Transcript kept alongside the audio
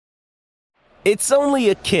It's only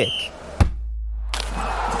a kick,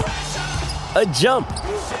 a jump,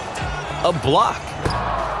 a block.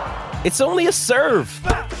 It's only a serve.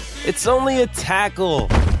 It's only a tackle,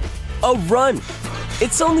 a run.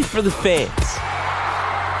 It's only for the fans.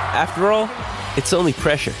 After all, it's only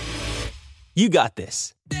pressure. You got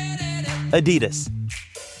this. Adidas.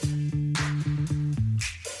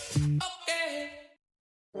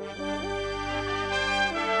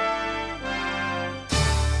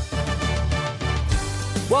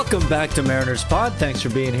 Welcome back to Mariners Pod. Thanks for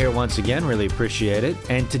being here once again. Really appreciate it.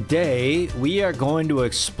 And today we are going to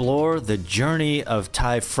explore the journey of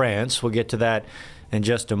Ty France. We'll get to that in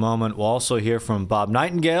just a moment. We'll also hear from Bob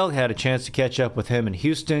Nightingale. Had a chance to catch up with him in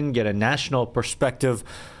Houston, get a national perspective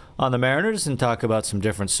on the Mariners, and talk about some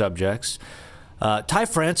different subjects. Ty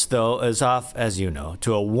France, though, is off, as you know,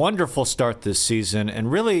 to a wonderful start this season.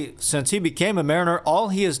 And really, since he became a Mariner, all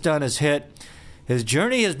he has done is hit. His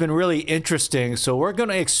journey has been really interesting, so we're going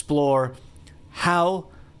to explore how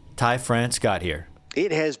Ty France got here.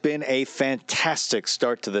 It has been a fantastic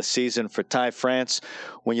start to the season for Ty France.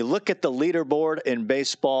 When you look at the leaderboard in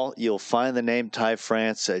baseball, you'll find the name Ty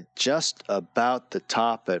France at just about the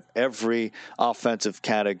top at every offensive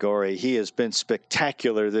category. He has been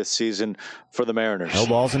spectacular this season for the Mariners. No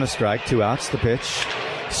balls and a strike, 2 outs, the pitch.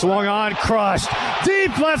 Swung on, crushed,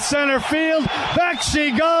 deep left center field, back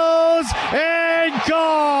she goes, and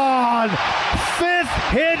gone!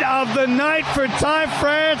 5th hit of the night for Ty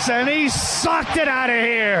France, and he sucked it out of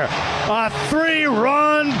here. A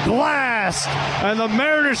 3-run blast, and the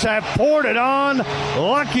Mariners have poured it on.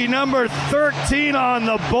 Lucky number 13 on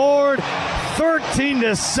the board,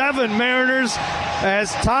 13-7 Mariners,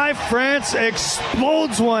 as Ty France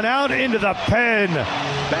explodes one out into the pen.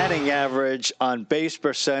 Batting average, on base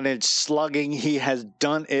percentage, slugging, he has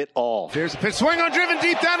done it all. Here's the pitch, swing on, driven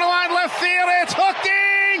deep down the line, left field, it's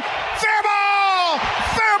hooking! Fair ball!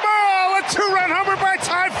 Fair ball! A 2-run homer by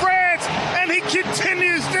Ty France, and he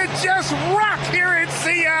continues to just rock here in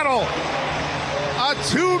Seattle. A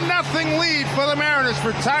 2-0 lead for the Mariners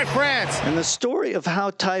for Ty France. And the story of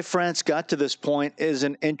how Ty France got to this point is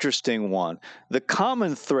an interesting one. The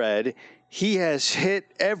common thread, he has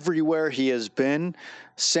hit everywhere he has been.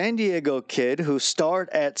 San Diego kid who starred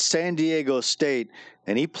at San Diego State,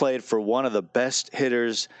 and he played for one of the best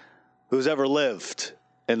hitters who's ever lived,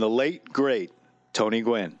 in the late, great Tony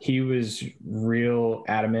Gwynn. He was real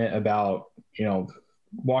adamant about,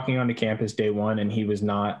 walking onto campus day one, and he was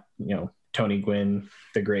not, Tony Gwynn,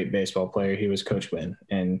 the great baseball player. He was Coach Gwynn.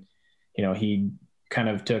 And, he kind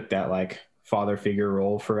of took that father figure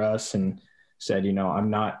role for us and said, I'm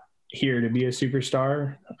not here to be a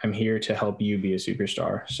superstar. I'm here to help you be a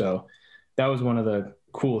superstar. So that was one of the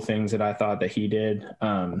cool things that I thought that he did,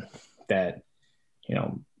 that,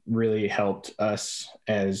 really helped us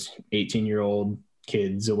as 18-year-old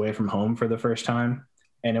kids away from home for the first time.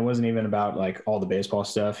 And it wasn't even about all the baseball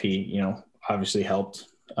stuff. He, obviously helped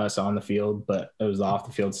us on the field, but it was the off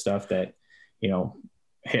the field stuff that,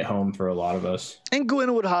 hit home for a lot of us. And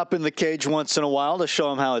Gwynn would hop in the cage once in a while to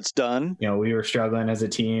show him how it's done. We were struggling as a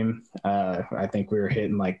team. I think we were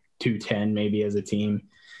hitting 210 maybe as a team,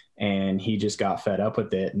 and he just got fed up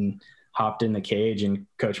with it and hopped in the cage, and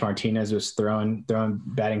Coach Martinez was throwing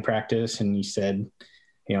batting practice, and he said,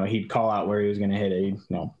 he'd call out where he was going to hit it.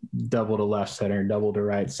 Double to left center, double to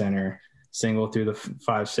right center, single through the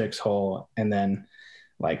 5-6 hole. And then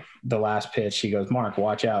the last pitch, he goes, "Mark,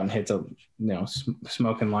 watch out," and hits a,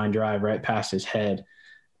 smoking line drive right past his head.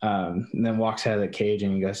 And then walks out of the cage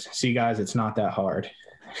and he goes, "See guys, it's not that hard."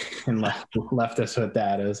 And left us with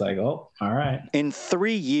that. It was oh, all right. In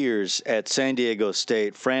 3 years at San Diego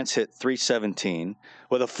State, France hit .317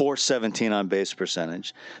 with a .417 on base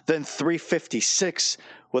percentage, then .356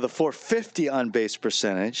 with a .450 on base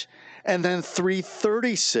percentage, and then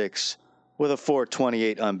 .336 with a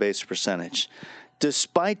 .428 on base percentage.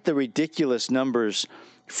 Despite the ridiculous numbers,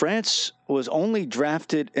 France was only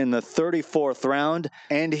drafted in the 34th round,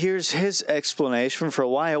 and here's his explanation for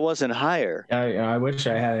why it wasn't higher. I wish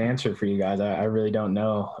I had an answer for you guys. I really don't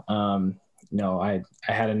know. I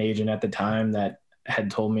had an agent at the time that had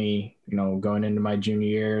told me, going into my junior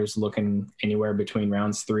years, looking anywhere between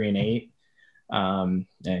rounds 3 and 8.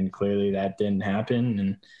 And clearly that didn't happen.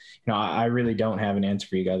 And, I really don't have an answer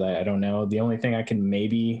for you guys. I don't know. The only thing I can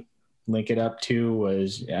maybe link it up to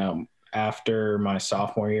was after my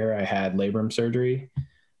sophomore year, I had labrum surgery,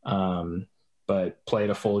 but played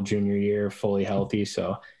a full junior year, fully healthy.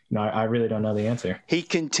 So, I really don't know the answer. He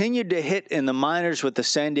continued to hit in the minors with the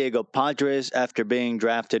San Diego Padres after being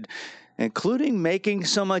drafted. including making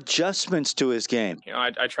some adjustments to his game.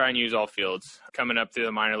 I try and use all fields. Coming up through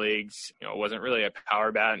the minor leagues, it wasn't really a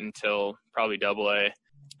power bat until probably AA,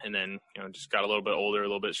 and then just got a little bit older, a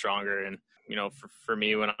little bit stronger. And for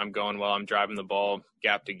me, when I'm going well, I'm driving the ball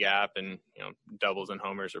gap to gap, and doubles and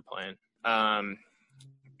homers are playing.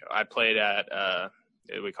 I played at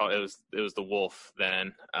it was the Wolf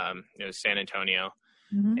then. It was San Antonio,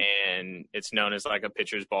 and it's known as like a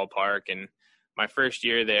pitcher's ballpark. And my first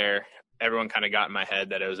year there, everyone kind of got in my head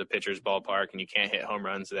that it was a pitcher's ballpark and you can't hit home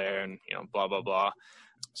runs there, and blah blah blah.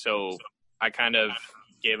 So I kind of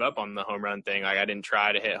gave up on the home run thing. Like, I didn't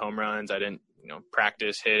try to hit home runs. I didn't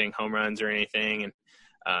practice hitting home runs or anything. And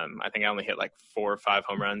I think I only hit like 4 or 5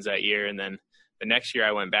 home runs that year. And then the next year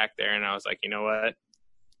I went back there and I was like, you know what?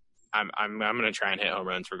 I'm going to try and hit home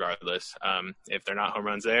runs regardless. If they're not home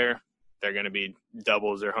runs there, they're going to be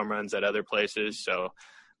doubles or home runs at other places. So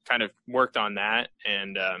kind of worked on that.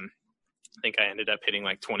 And I think I ended up hitting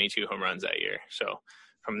like 22 home runs that year. So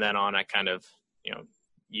from then on, I kind of,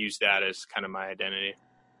 used that as kind of my identity.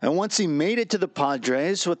 And once he made it to the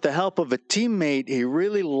Padres, with the help of a teammate, he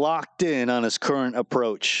really locked in on his current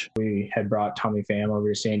approach. We had brought Tommy Pham over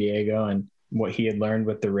to San Diego, and what he had learned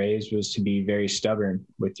with the Rays was to be very stubborn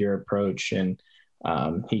with your approach. And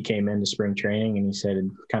he came into spring training and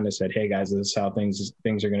he said, hey guys, this is how things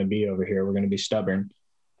are going to be over here. We're going to be stubborn.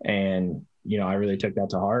 And, I really took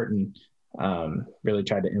that to heart and really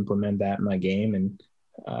tried to implement that in my game. And,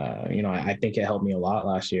 I think it helped me a lot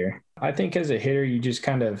last year. I think as a hitter, you just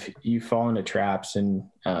you fall into traps, and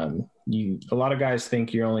a lot of guys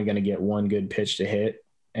think you're only going to get one good pitch to hit.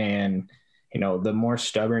 And, the more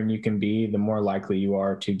stubborn you can be, the more likely you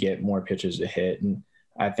are to get more pitches to hit. And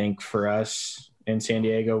I think for us in San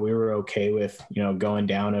Diego, we were okay with, going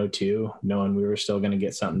down 0-2, knowing we were still going to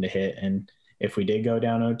get something to hit. And if we did go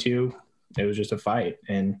down 0-2, it was just a fight.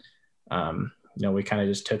 And, we kind of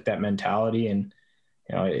just took that mentality, and,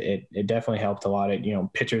 it definitely helped a lot.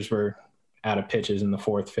 Pitchers were out of pitches in the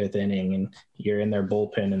 4th, 5th inning, and you're in their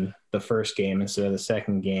bullpen in the first game instead of the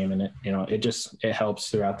second game. And it helps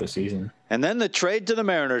throughout the season. And then the trade to the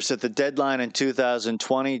Mariners at the deadline in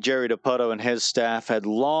 2020, Jerry Dipoto and his staff had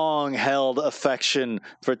long held affection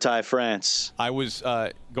for Ty France. I was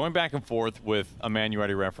going back and forth with a man you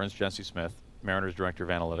already referenced, Jesse Smith, Mariners director of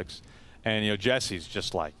analytics. And, Jesse's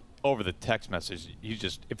just like, over the text message,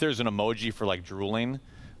 if there's an emoji for like drooling,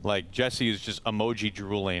 like Jesse is just emoji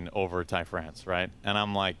drooling over Ty France, right? And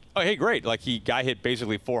I'm like, oh, hey, great. Like, guy hit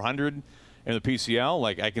basically 400 in the PCL.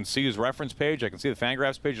 Like, I can see his reference page. I can see the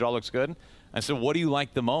Fangraphs page. It all looks good. I said, what do you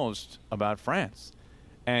like the most about France?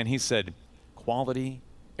 And he said, quality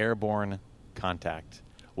airborne contact,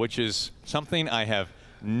 which is something I have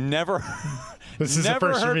never, this is never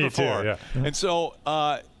the first heard for me before. Too, yeah. And so,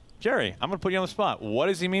 Jerry, I'm going to put you on the spot. What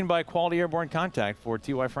does he mean by quality airborne contact for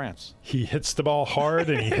T.Y. France? He hits the ball hard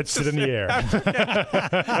and he hits it in the air.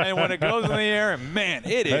 And when it goes in the air, man,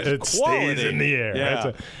 it is quality. It stays in the air.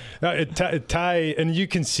 Yeah. Ty, and you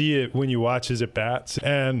can see it when you watch his at bats,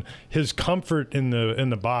 and his comfort in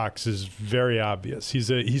the box is very obvious.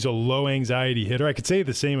 He's a low anxiety hitter. I could say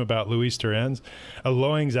the same about Luis Torrens, a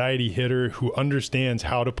low anxiety hitter who understands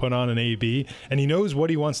how to put on an AB, and he knows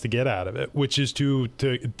what he wants to get out of it, which is to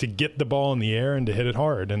get the ball in the air and to hit it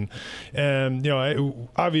hard. And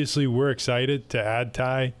obviously we're excited to add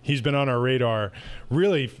Ty. He's been on our radar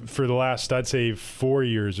really for the last, I'd say, 4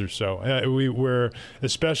 years or so. We're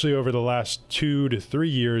especially over the last 2 to 3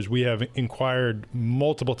 years, we have inquired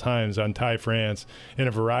multiple times on Ty France in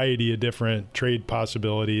a variety of different trade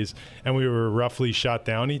possibilities, and we were roughly shot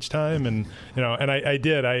down each time. And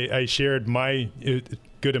I shared my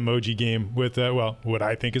good emoji game with what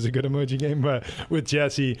I think is a good emoji game, but with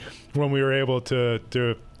Jesse when we were able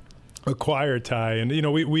to acquire Ty. And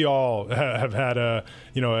we all have had a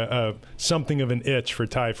something of an itch for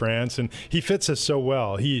Ty France, and he fits us so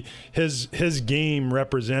well. His game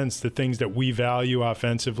represents the things that we value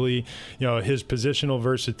offensively. His positional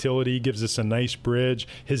versatility gives us a nice bridge.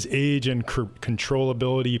 His age and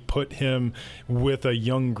controllability put him with a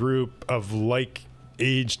young group of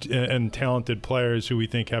aged and talented players who we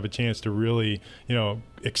think have a chance to really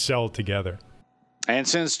excel together. And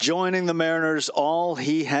since joining the Mariners, all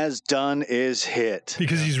he has done is hit.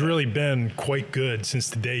 Because he's really been quite good since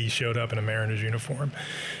the day he showed up in a Mariners uniform.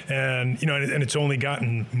 And, and it's only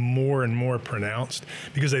gotten more and more pronounced,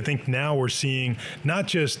 because I think now we're seeing not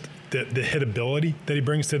just the hitability that he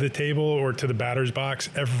brings to the table or to the batter's box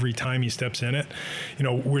every time he steps in it.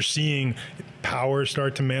 We're seeing power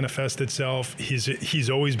start to manifest itself. He's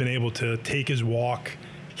always been able to take his walk.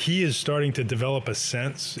 he is starting to develop a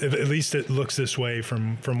sense, at least it looks this way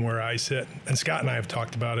from where I sit, and Scott and I have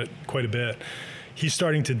talked about it quite a bit. He's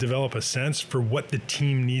starting to develop a sense for what the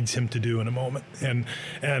team needs him to do in a moment. And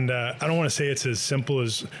I don't want to say it's as simple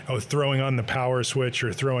as throwing on the power switch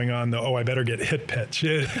or throwing on the, I better get hit pitch,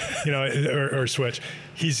 or switch.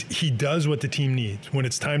 He does what the team needs. When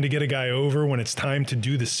it's time to get a guy over, when it's time to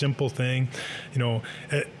do the simple thing,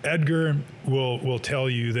 Edgar will tell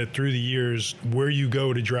you that through the years, where you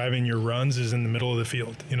go to drive in your runs is in the middle of the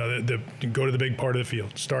field. Go to the big part of the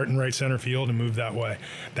field, start in right center field and move that way.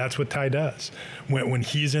 That's what Ty does. When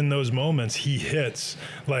he's in those moments, he hits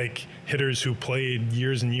like hitters who played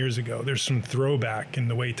years and years ago. There's some throwback in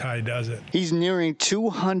the way Ty does it. He's nearing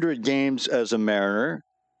 200 games as a Mariner.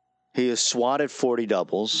 He has swatted 40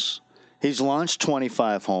 doubles. He's launched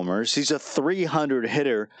 25 homers. He's a 300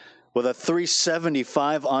 hitter with a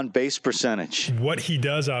 375 on base percentage. What he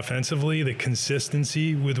does offensively, the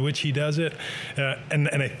consistency with which he does it, and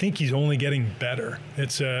I think he's only getting better.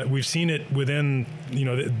 It's we've seen it within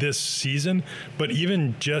this season, but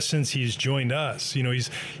even just since he's joined us,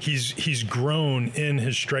 he's grown in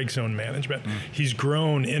his strike zone management. He's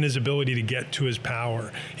grown in his ability to get to his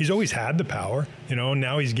power. He's always had the power,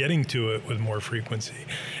 now he's getting to it with more frequency,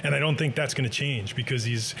 and I don't think that's going to change because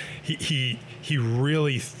he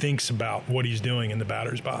really thinks about what he's doing in the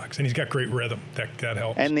batter's box, and he's got great rhythm. That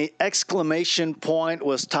helps. And the exclamation point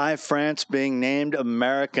was Ty France being named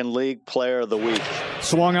American League Player of the Week.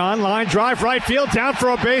 Swung on, line drive, right field, down for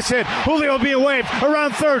a base hit. Julio being waved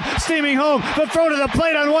around third, steaming home. The throw to the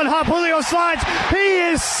plate on one hop. Julio slides.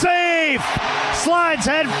 He is safe. Slides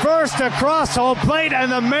head first across home plate,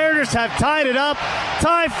 and the Mariners have tied it up.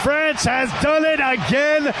 Ty France has done it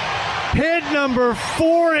again. Hit number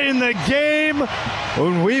 4 in the game.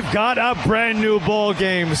 And we've got a brand new ball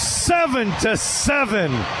game,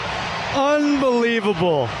 7-7.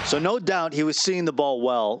 Unbelievable. So no doubt he was seeing the ball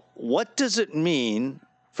well. What does it mean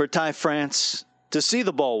for Ty France to see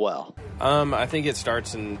the ball well? I think it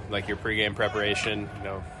starts in your pregame preparation,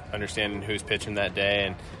 understanding who's pitching that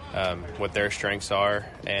day and what their strengths are,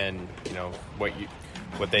 and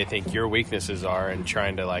what they think your weaknesses are, and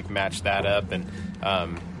trying to match that up, and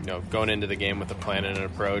going into the game with a plan and an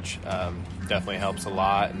approach definitely helps a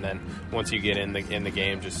lot. And then once you get in the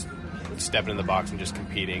game, just stepping in the box and just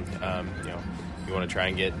competing. You want to try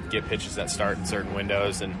and get pitches that start in certain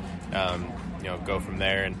windows, and go from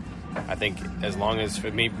there. And I think as long as,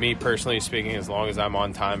 for me personally speaking, as long as I'm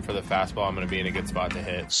on time for the fastball, I'm going to be in a good spot to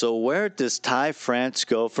hit. So where does Ty France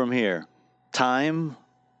go from here? Time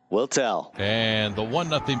will tell. And the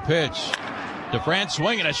 1-0 pitch. DeFrance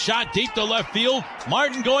swinging a shot deep to left field.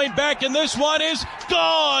 Martin going back, and this one is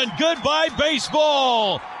gone. Goodbye,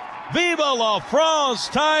 baseball. Viva la France.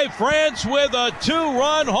 Ty France with a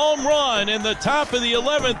 2-run home run in the top of the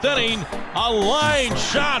 11th inning. A line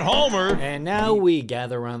shot homer. And now we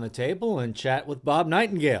gather around the table and chat with Bob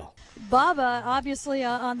Nightingale. Bob, obviously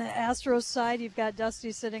on the Astros side, you've got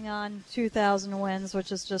Dusty sitting on 2,000 wins,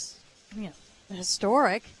 which is just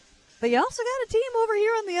historic. But you also got a team over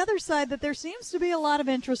here on the other side that there seems to be a lot of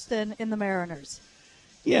interest in the Mariners.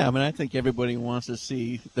 Yeah, I think everybody wants to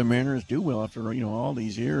see the Mariners do well after, all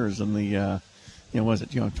these years. And the,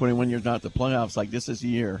 21 years not the playoffs, this is the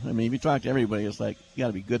year. If you talk to everybody, it's you got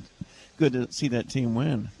to be good to see that team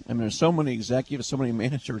win. There's so many executives, so many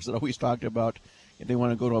managers that always talked about if they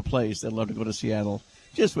want to go to a place, they'd love to go to Seattle,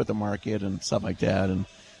 just with the market and stuff like that. And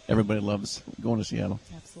everybody loves going to Seattle.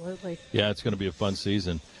 Absolutely. Yeah, it's going to be a fun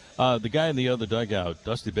season. The guy in the other dugout,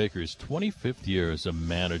 Dusty Baker, is 25th year as a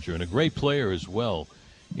manager and a great player as well.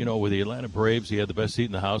 With the Atlanta Braves, he had the best seat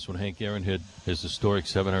in the house when Hank Aaron hit his historic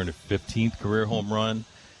 715th career home run,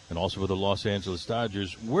 and also with the Los Angeles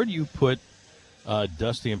Dodgers. Where do you put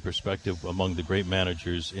Dusty in perspective among the great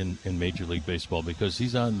managers in Major League Baseball? Because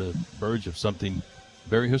he's on the verge of something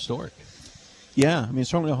very historic. Yeah,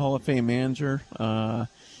 certainly a Hall of Fame manager.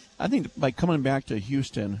 I think by coming to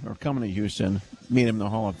Houston made him the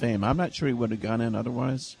Hall of Fame. I'm not sure he would have gone in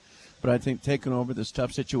otherwise, but I think taking over this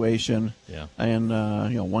tough situation, and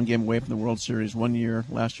one game away from the World Series, 1 year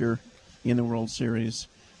last year in the World Series,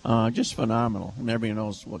 just phenomenal. And everybody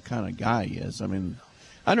knows what kind of guy he is.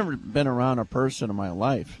 I've never been around a person in my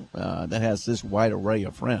life that has this wide array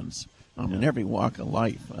of friends in every walk of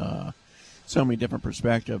life. So many different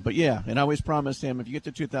perspectives. But, yeah, and I always promised him, if you get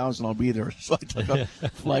to 2,000, I'll be there. So I took a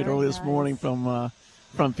flight early this morning from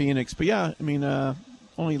Phoenix. But, yeah,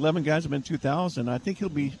 only 11 guys have been 2,000. I think he'll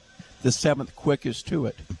be the 7th quickest to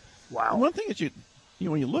it. Wow. One thing that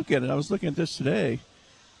when you look at it, I was looking at this today,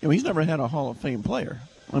 he's never had a Hall of Fame player.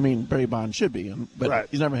 Barry Bonds should be, but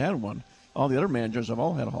he's never had one. all the other managers have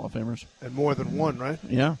all had Hall of Famers. And more than one, right?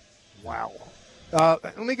 Yeah. Wow.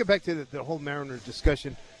 Let me get back to the whole Mariners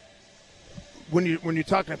discussion. When you're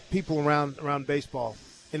talking to people around baseball,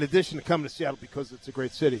 in addition to coming to Seattle because it's a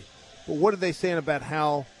great city, but what are they saying about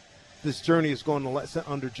how this journey is going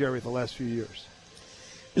under Jerry the last few years?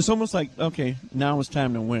 It's almost like, okay, now it's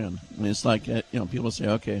time to win. And it's like, people say,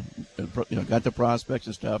 okay, got the prospects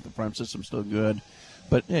and stuff, the farm system's still good.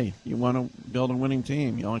 But, hey, you want to build a winning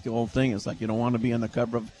team. Like the old thing, it's like you don't want to be on the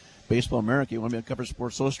cover of Baseball America. You want to be on the cover of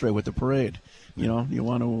Sports Illustrated with the parade. You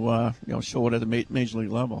want to, show it at the major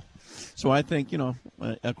league level. So I think,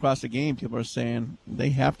 across the game, people are saying they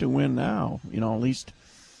have to win now. At least,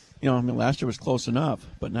 last year was close enough.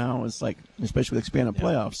 But now it's like, especially with expanded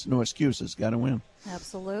playoffs, no excuses. Got to win.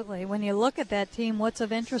 Absolutely. When you look at that team, what's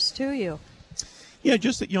of interest to you? Yeah,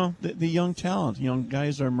 just that, the young talent.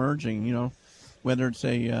 Guys are emerging, whether it's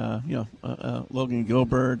Logan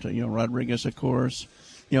Gilbert, Rodriguez, of course.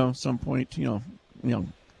 Some point,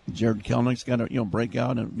 Jared Kelenich's got to, break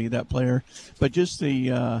out and be that player. But just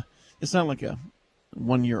it's not like a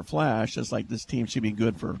one-year flash. It's like this team should be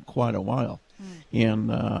good for quite a while. And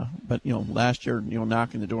but last year,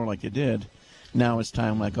 knocking the door like you did, now it's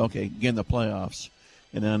time like, okay, get in the playoffs.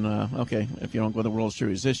 And then, okay, if you don't go to the World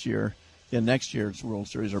Series this year, then next year's World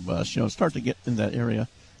Series or bust. Start to get in that area.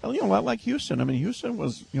 A lot like Houston. I mean, Houston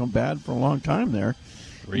was, bad for a long time there.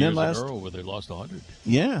 3 years in a row where they lost 100.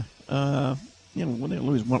 Yeah. When they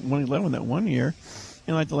lose 111 that 1 year,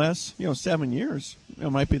 like the last, 7 years,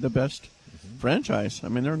 might be the best franchise. I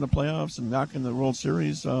mean, they're in the playoffs and knocking the World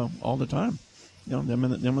Series all the time. Them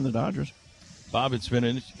and the Dodgers. Bob, it's been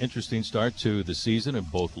an interesting start to the season in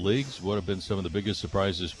both leagues. What have been some of the biggest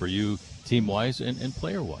surprises for you, team-wise and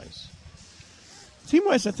player-wise?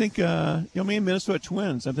 Team-wise, I think, me and Minnesota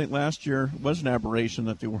Twins, I think last year was an aberration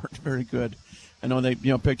that they weren't very good. I know they,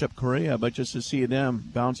 picked up Correa, but just to see them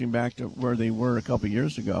bouncing back to where they were a couple of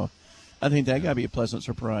years ago, I think that got to be a pleasant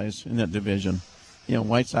surprise in that division.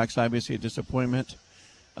 White Sox, obviously a disappointment.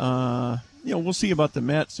 We'll see about the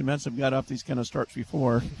Mets. The Mets have got off these kind of starts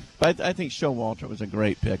before. But I think Showalter was a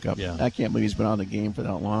great pickup. Yeah. I can't believe he's been on the game for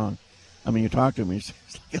that long. I mean, you talk to him, he's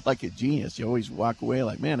like a genius. You always walk away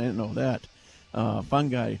like, man, I didn't know that. Fun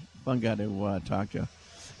guy to talk to.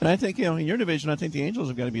 And I think, in your division, I think the Angels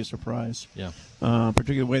have got to be a surprise. Yeah.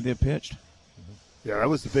 Particularly the way they pitched. Yeah, that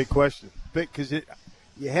was the big question. Because you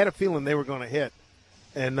had a feeling they were going to hit.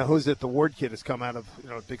 And the Ward kid has come out of,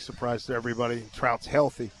 a big surprise to everybody. Trout's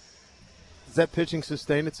healthy. Does that pitching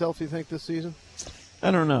sustain itself, you think, this season? I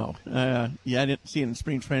don't know. I didn't see it in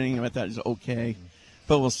spring training. I thought it was okay.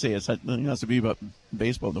 But we'll see. It's the beauty about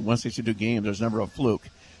baseball. That once they do games, there's never a fluke.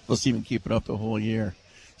 They'll see even keep it up the whole year.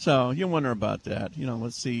 So you wonder about that.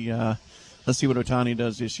 Let's see what Ohtani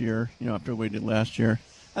does this year, after what he did last year.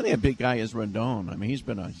 I think a big guy is Rendon. I mean, he's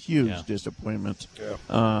been a huge disappointment.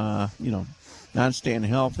 Yeah. Not staying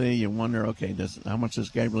healthy. You wonder, okay, how much does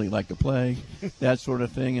this guy really like to play? That sort of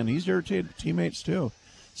thing. And he's irritated teammates, too.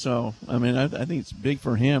 So, I mean, I think it's big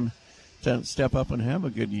for him to step up and have a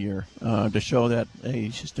good year to show that, hey,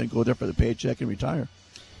 he's just going to go there for the paycheck and retire.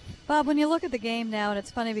 Bob, when you look at the game now, and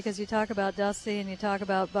it's funny because you talk about Dusty and you talk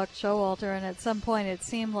about Buck Showalter, and at some point it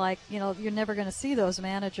seemed like, you're never going to see those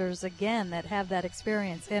managers again that have that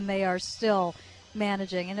experience, and they are still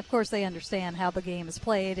managing. And, of course, they understand how the game is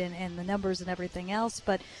played and the numbers and everything else.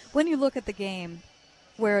 But when you look at the game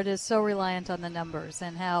where it is so reliant on the numbers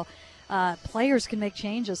and how players can make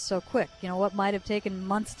changes so quick, what might have taken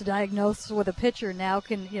months to diagnose with a pitcher now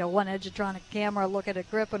can, one edgertronic camera look at a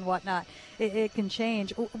grip and whatnot. It can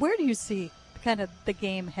change. Where do you see kind of the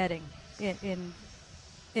game heading in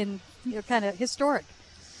kind of historic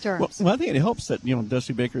terms? Well, I think it helps that,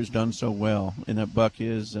 Dusty Baker's done so well, and that Buck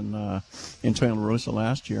is, and Tony La Russa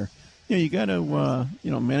last year. You got to,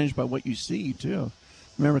 manage by what you see, too.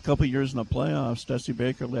 Remember a couple of years in the playoffs, Dusty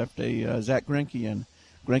Baker left a Zach Greinke in.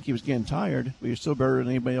 Greinke was getting tired, but he was still better than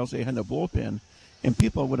anybody else they had in the bullpen. And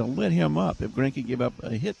people would have lit him up if Greinke gave up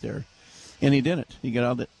a hit there. And he didn't. He got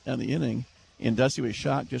out of the inning, and Dusty was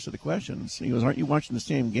shocked just at the questions. He goes, aren't you watching the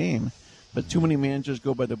same game? But too many managers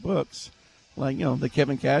go by the books. Like, the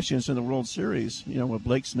Kevin Cashins in the World Series, with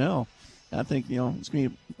Blake Snell. I think, it's going to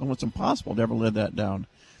be almost impossible to ever live that down.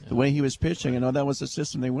 Yeah. The way he was pitching, I know that was the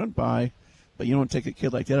system they went by, but you don't take a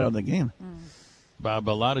kid like that out of the game. Bob,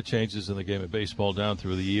 a lot of changes in the game of baseball down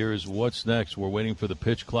through the years. What's next? We're waiting for the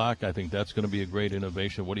pitch clock. I think that's going to be a great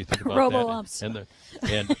innovation. What do you think about Robo-umps. that?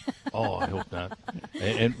 And I hope not.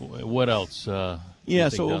 And what else? So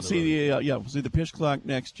we'll see the pitch clock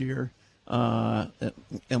next year.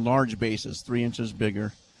 In large bases, 3 inches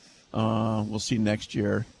bigger. We'll see next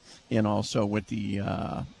year, and also with the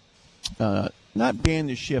not ban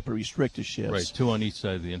the ship or restrict the shifts. Right, 2 on each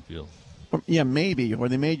side of the infield. Yeah, maybe. Or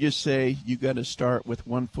they may just say you got to start with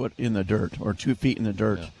 1 foot in the dirt or 2 feet in the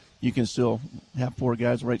dirt. Yeah. You can still have 4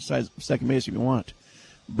 guys right side second base if you want,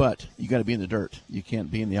 but you got to be in the dirt. You can't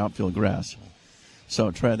be in the outfield grass.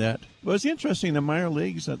 So try that. Well, it's interesting. In the minor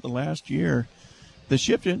leagues at the last year, the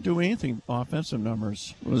shift didn't do anything. Offensive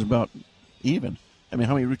numbers it was about even. I mean,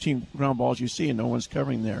 how many routine ground balls you see and no one's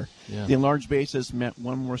covering there. Yeah. The enlarged bases meant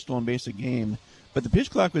 1 more stolen base a game. But the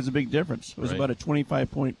pitch clock was a big difference. It was about a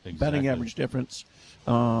 25-point batting average difference.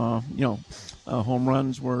 Home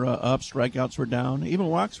runs were up, strikeouts were down, even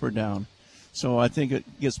walks were down. So I think it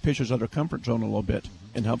gets pitchers out of their comfort zone a little bit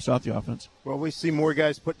and helps out the offense. Well, we see more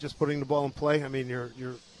guys just putting the ball in play. I mean, your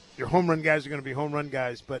home run guys are going to be home run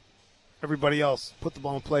guys, but everybody else put the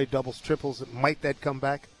ball in play, doubles, triples. Might that come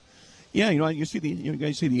back? Yeah, you see you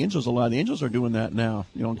guys see the Angels a lot. The Angels are doing that now.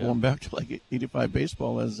 Going back to like 85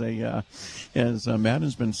 baseball, as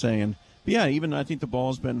Madden's been saying. But yeah, even I think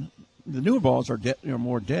the newer balls are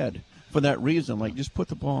more dead for that reason. Like just put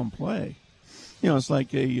the ball in play. It's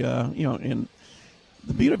like and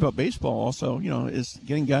the beauty about baseball also, is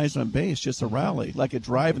getting guys on base just a rally. Like a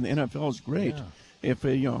drive in the NFL is great. Yeah. If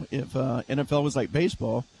NFL was like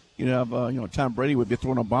baseball, you'd have Tom Brady would be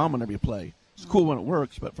throwing a bomb on every play. It's cool when it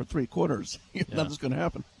works, but for 3 quarters, nothing's going to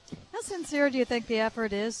happen. How sincere do you think the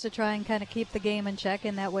effort is to try and kind of keep the game in check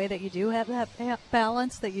in that way, that you do have that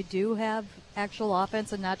balance, that you do have actual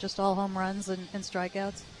offense and not just all home runs and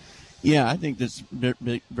strikeouts? Yeah, I think that's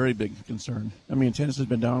very big concern. I mean, tennis has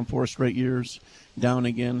been down 4 straight years, down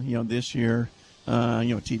again, this year.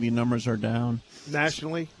 TV numbers are down.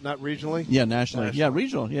 Nationally, not regionally? Yeah, nationally. Yeah,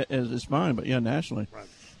 regional. Yeah, it's fine, but nationally. Right.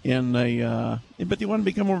 And but they want to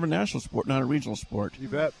become more of a national sport, not a regional sport. You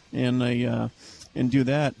bet. And do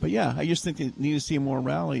that. But yeah, I just think they need to see more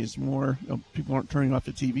rallies, more people aren't turning off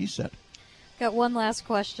the TV set. Got one last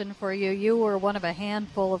question for you. You were one of a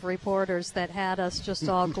handful of reporters that had us just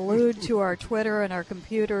all glued to our Twitter and our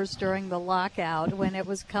computers during the lockout when it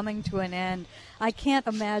was coming to an end. I can't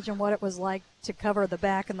imagine what it was like to cover the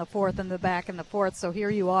back and the forth and the back and the forth. So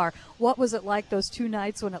here you are. What was it like those 2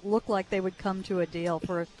 nights when it looked like they would come to a deal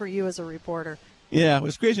for you as a reporter? Yeah, it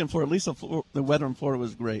was crazy in Florida. At least the weather in Florida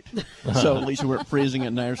was great. So at least you weren't freezing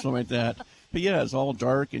at night or something like that. But yeah, it's all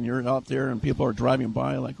dark, and you're out there, and people are driving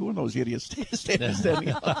by like, who are those idiots standing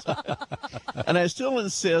outside? And I still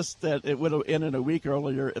insist that it would have ended a week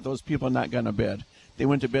earlier if those people had not gone to bed. They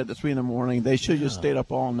went to bed at 3 a.m. They should have just stayed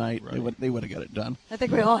up all night. Right. They would have got it done. I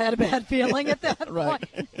think we all had a bad feeling at that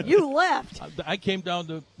point. You left. I came down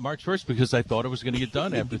to March 1st because I thought it was going to get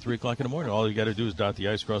done after 3 o'clock in the morning. All you got to do is dot the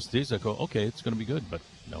I's, cross the T's. I go, okay, it's going to be good, but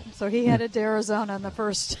no. So he headed to Arizona on the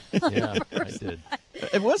first. Yeah, I did.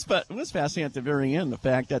 It was fascinating at the very end, the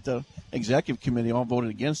fact that the executive committee all voted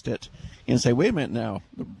against it and say, wait a minute now,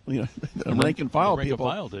 the rank and file people,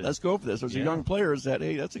 let's go for this. There's young players that,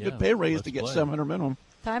 hey, that's a good pay raise to get $700 minimum.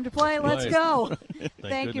 Time to play. Let's go.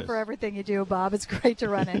 Thank you for everything you do, Bob. It's great to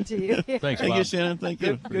run into you. Thanks, Thank you, Shannon. Thank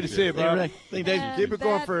you. Good to see you, Bob. Thank you. Keep it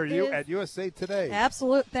going for you at USA Today.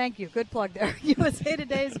 Absolute. Thank you. Good plug there. USA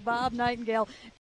Today's Bob Nightingale.